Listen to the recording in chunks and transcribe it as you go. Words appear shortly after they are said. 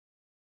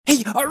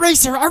Hey,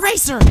 eraser!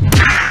 Eraser!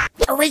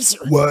 Eraser!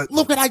 What?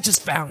 Look what I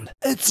just found.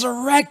 It's a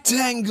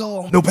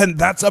rectangle. No, Pen,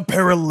 that's a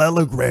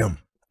parallelogram.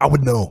 I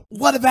would know.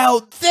 What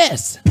about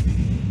this?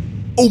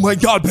 Oh my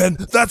god, Pen,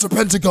 that's a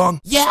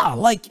pentagon. Yeah,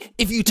 like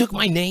if you took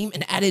my name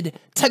and added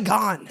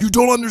Tagon. You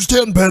don't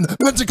understand, Pen.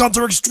 Pentagons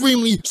are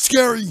extremely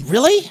scary.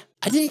 Really?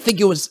 I didn't think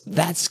it was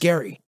that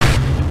scary.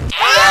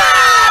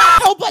 Ah!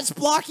 Help us,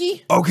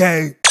 Blocky!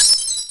 Okay.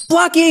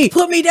 Blocky,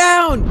 put me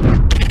down!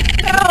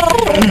 No!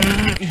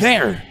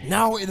 There.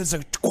 Now it is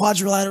a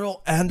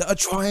quadrilateral and a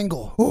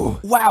triangle. Ooh.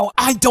 Wow,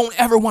 I don't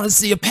ever want to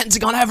see a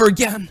pentagon ever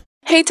again.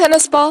 Hey,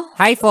 tennis ball.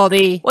 Hi,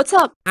 Foldy. What's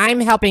up? I'm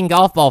helping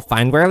Golf Ball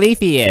find where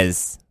Leafy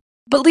is.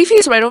 But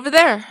Leafy's right over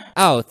there.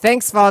 Oh,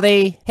 thanks,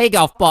 Foldy. Hey,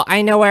 Golf Ball,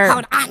 I know where—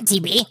 Hold on,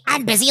 TB.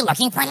 I'm busy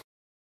looking for—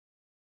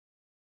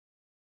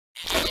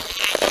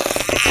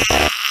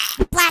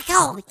 Black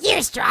hole,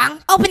 you're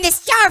strong. Open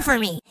this jar for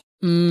me.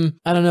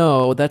 I don't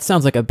know. That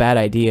sounds like a bad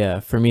idea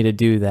for me to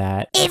do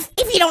that. If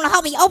you don't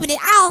help me open it,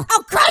 I'll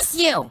crush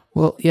you.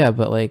 Well, yeah,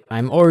 but like,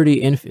 I'm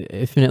already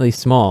infinitely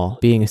small,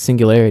 being a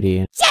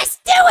singularity.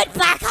 Just do it,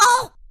 black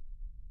hole.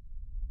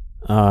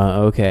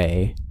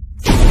 Okay.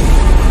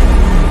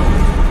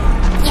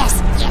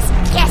 Yes,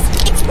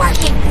 it's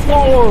working.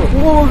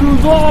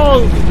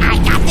 I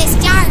got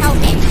this jar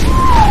open.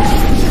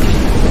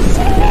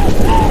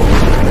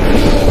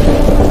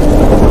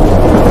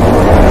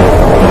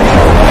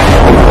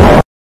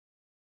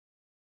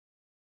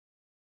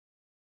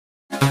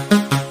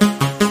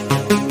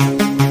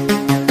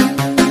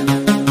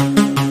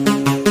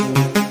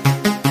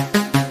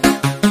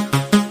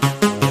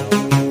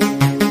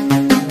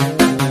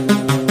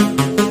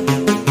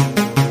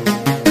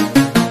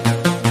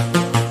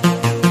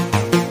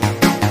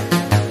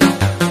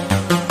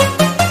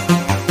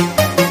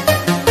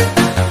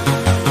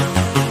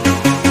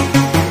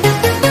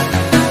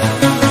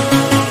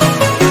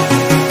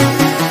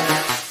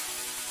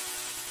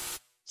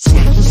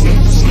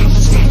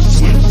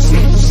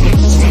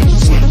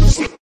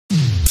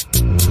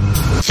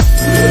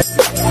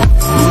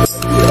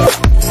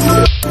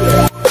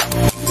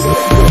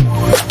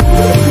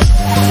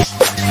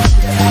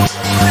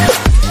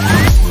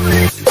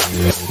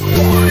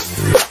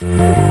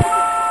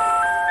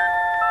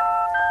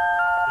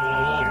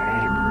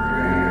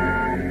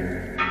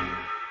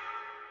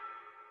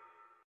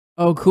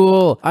 Oh,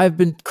 cool. I've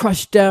been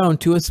crushed down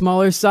to a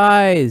smaller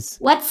size.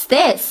 What's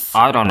this?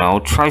 I don't know,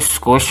 try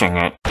squishing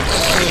it.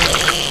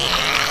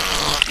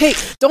 Hey,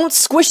 don't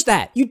squish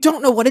that. You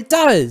don't know what it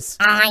does.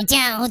 I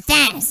do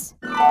this.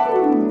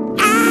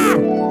 Ah!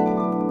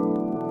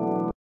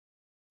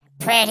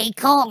 Pretty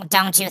cool,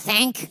 don't you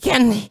think?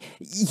 Can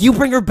you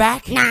bring her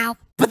back? No.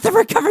 But the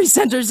recovery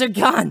centers are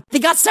gone. They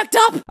got sucked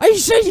up. Are you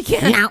sure you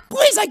can? No.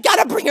 Please, I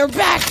gotta bring her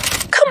back.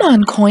 Come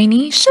on,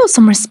 Coiny. Show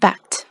some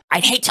respect.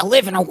 I'd hate to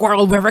live in a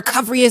world where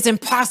recovery is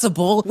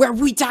impossible, where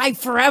we die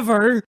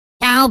forever.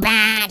 Too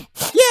bad.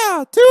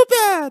 Yeah, too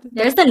bad.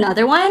 There's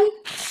another one?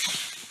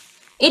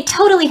 It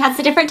totally has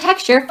a different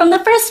texture from the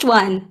first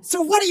one.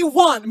 So what do you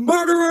want,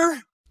 murderer?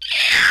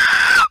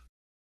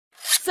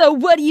 So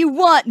what do you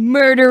want,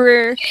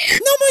 murderer?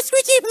 No more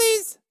squishy,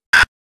 please.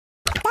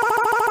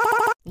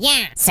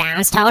 Yeah,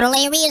 sounds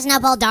totally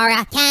reasonable,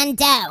 Dora. Can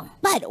do.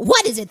 But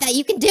what is it that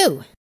you can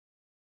do?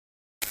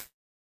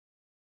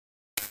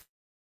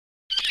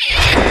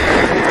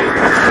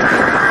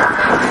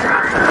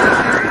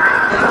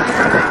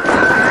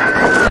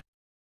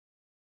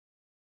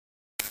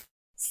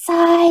 Sigh.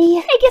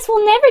 I guess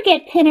we'll never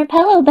get Pin or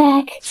Pillow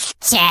back.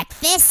 Check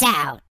this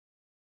out.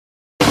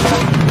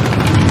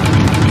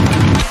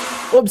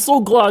 I'm so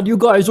glad you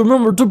guys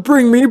remembered to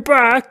bring me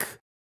back.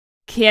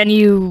 Can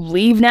you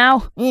leave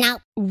now? No.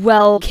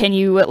 Well, can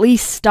you at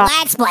least stop?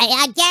 Let's play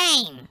a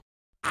game.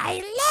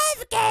 I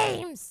love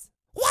games.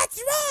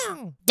 What's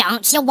wrong?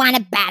 Don't you want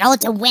to battle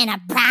to win a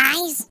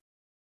prize?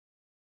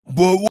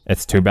 But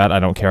It's too bad I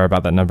don't care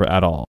about that number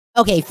at all.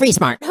 Okay, Free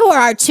Smart, who are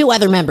our two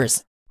other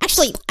members?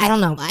 Actually, I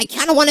don't know. I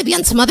kind of want to be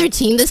on some other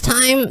team this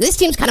time. This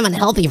team's kind of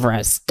unhealthy for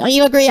us. Don't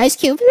you agree, Ice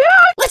Cube?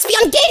 Let's be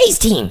on Gady's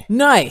team.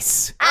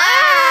 Nice.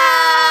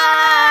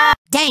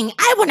 Dang,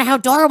 I wonder how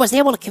Dora was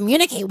able to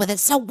communicate with it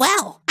so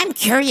well. I'm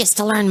curious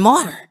to learn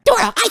more.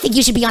 Dora, I think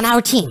you should be on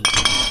our team.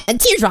 And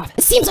Teardrop,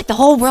 it seems like the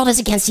whole world is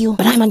against you,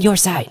 but I'm on your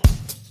side.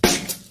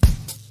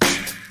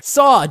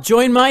 Saw,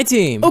 join my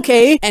team.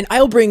 Okay, and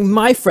I'll bring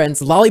my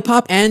friends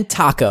Lollipop and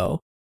Taco.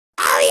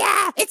 Oh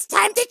yeah, it's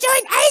time to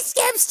join Ice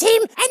Cube's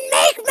team and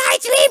make my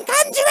dream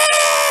come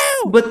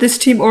true! But this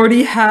team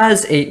already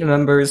has 8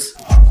 members.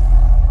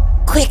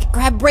 Quick,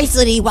 grab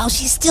Bracelety while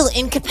she's still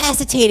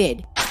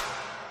incapacitated.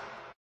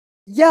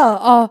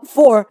 Yeah,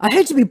 4. I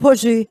hate to be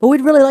pushy, but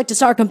we'd really like to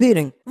start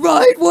competing.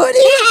 Right, Woody?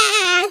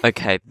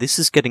 Okay, this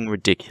is getting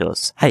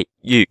ridiculous. Hey,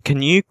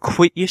 can you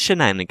quit your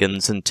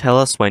shenanigans and tell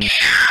us when—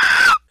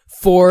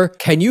 4,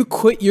 can you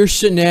quit your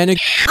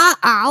shenanigans?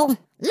 Uh-oh,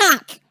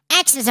 look!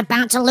 X is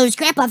about to lose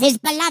grip of his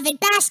beloved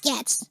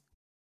baskets.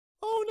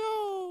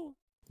 Oh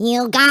no!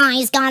 You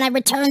guys gotta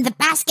return the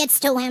baskets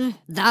to him.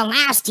 The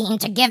last team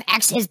to give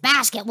X his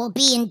basket will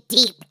be in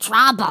deep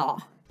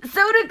trouble.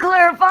 So to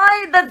clarify,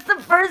 that's the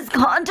first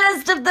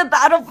contest of the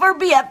battle for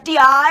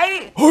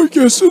BFDI? I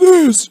guess it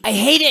is. I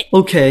hate it.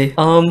 Okay,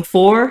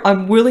 4,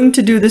 I'm willing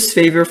to do this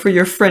favor for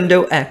your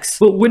friendo X,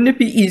 but wouldn't it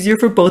be easier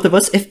for both of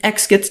us if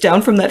X gets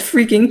down from that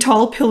freaking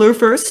tall pillar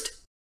first?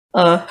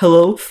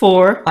 Hello,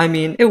 4? I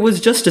mean, it was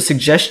just a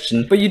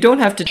suggestion, but you don't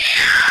have to—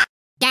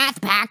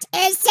 Death Pact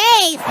is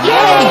safe!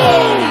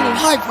 Yay!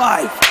 High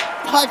five!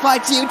 High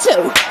five to you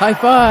too! High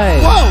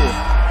five!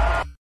 Whoa!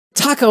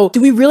 Taco, do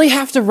we really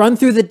have to run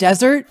through the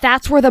desert?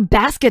 That's where the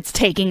basket's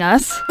taking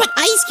us. But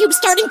Ice Cube's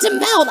starting to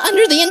melt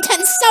under the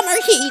intense summer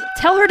heat.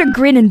 Tell her to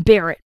grin and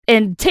bear it,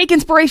 and take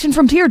inspiration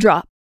from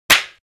Teardrop.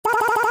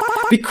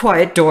 Be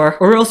quiet, Door,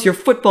 or else your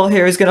football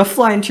hair is gonna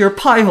fly into your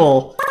pie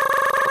hole.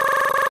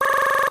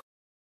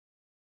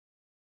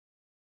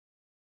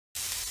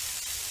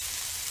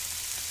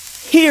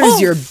 Here's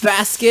your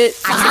basket.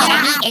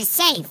 Ice is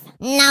safe.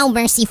 No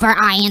mercy for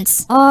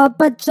Ions.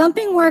 But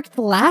jumping worked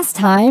last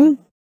time.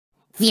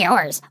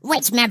 Viewers,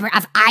 which member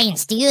of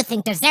Ions do you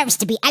think deserves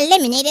to be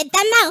eliminated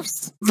the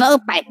most?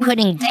 Vote by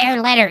putting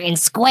their letter in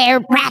square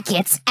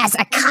brackets as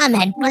a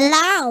comment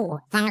below.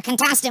 The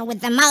contestant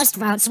with the most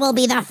votes will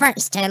be the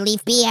first to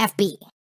leave BFB.